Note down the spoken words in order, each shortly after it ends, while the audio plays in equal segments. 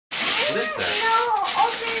What is that? No,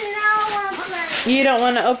 open no one present. You don't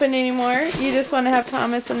want to open anymore? You just want to have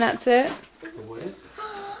Thomas and that's it? What is it?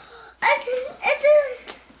 It's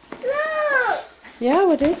a look. Yeah,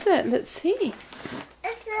 what is it? Let's see.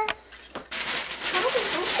 It's a. How do we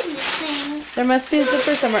open this thing? There must be a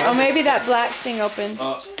zipper somewhere. Oh, maybe that black thing opens.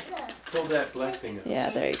 Pull that black thing up. Yeah,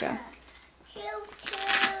 there you go. Choo choo.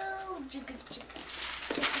 Choo choo.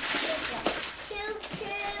 Choo choo.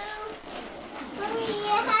 Mommy, you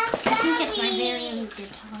have berries. I think it's my very own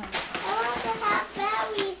guitar. I want to have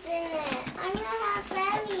berries in it. I want to have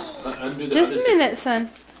berries. Under the Just other a minute, son.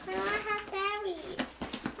 I want to have berries.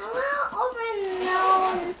 I want to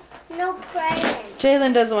open no presents.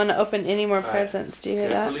 Jalen doesn't want to open any more presents. Do you hear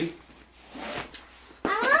that? Carefully. I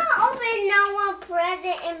want to open no one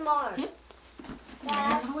present anymore. I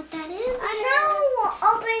don't know what that is. I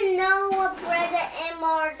open no one present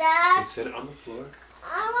anymore, Dad. And set it on the floor.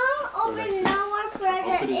 I want to open no one present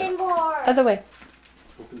Open it up. anymore. Other way.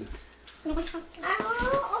 Open this. I want to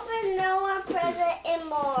open no one present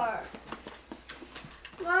anymore.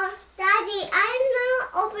 Mom, Daddy, I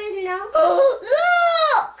not open no. Oh,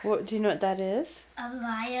 look! What, do you know what that is? A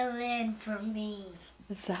violin for me.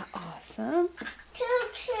 Is that awesome? Choo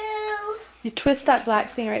choo. You twist that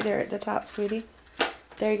black thing right there at the top, sweetie.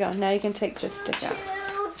 There you go. Now you can take this stick out.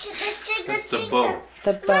 Choo, chicka, chicka, That's the chicka. bow.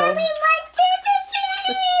 The bow. Mommy, my chicka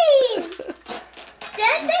tree!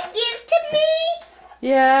 That's a gift to me?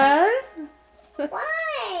 Yeah?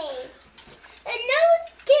 Why? And no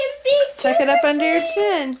can be. Tuck it up under your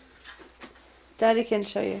chin. Daddy can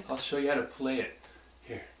show you. I'll show you how to play it.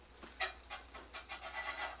 Here.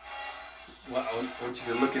 Well, I want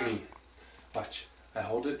you to look at me. Watch. I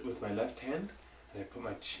hold it with my left hand, and I put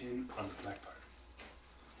my chin on the black part.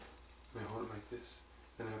 And I hold it like this.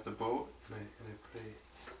 Then I have the bow, and I play.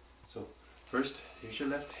 So, first, here's your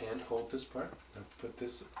left hand. Hold this part. Now put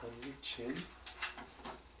this on your chin.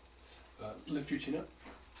 Lift your chin up,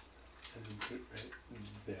 and then put it right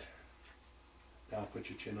there. Now put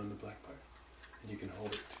your chin on the black part, and you can hold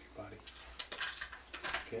it to your body.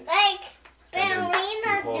 Okay? Like And then you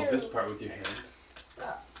ballerina hold do. this part with your hand.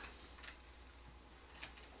 Look.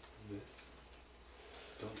 This.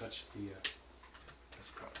 Don't touch the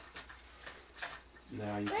this part.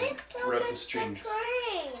 Now you Where's can rub the strings.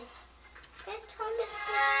 train? Where's Thomas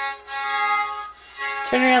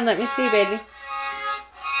Turn around, let me see, baby.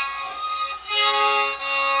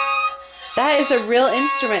 That is a real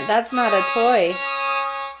instrument. That's not a toy.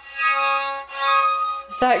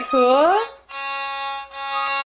 Is that cool?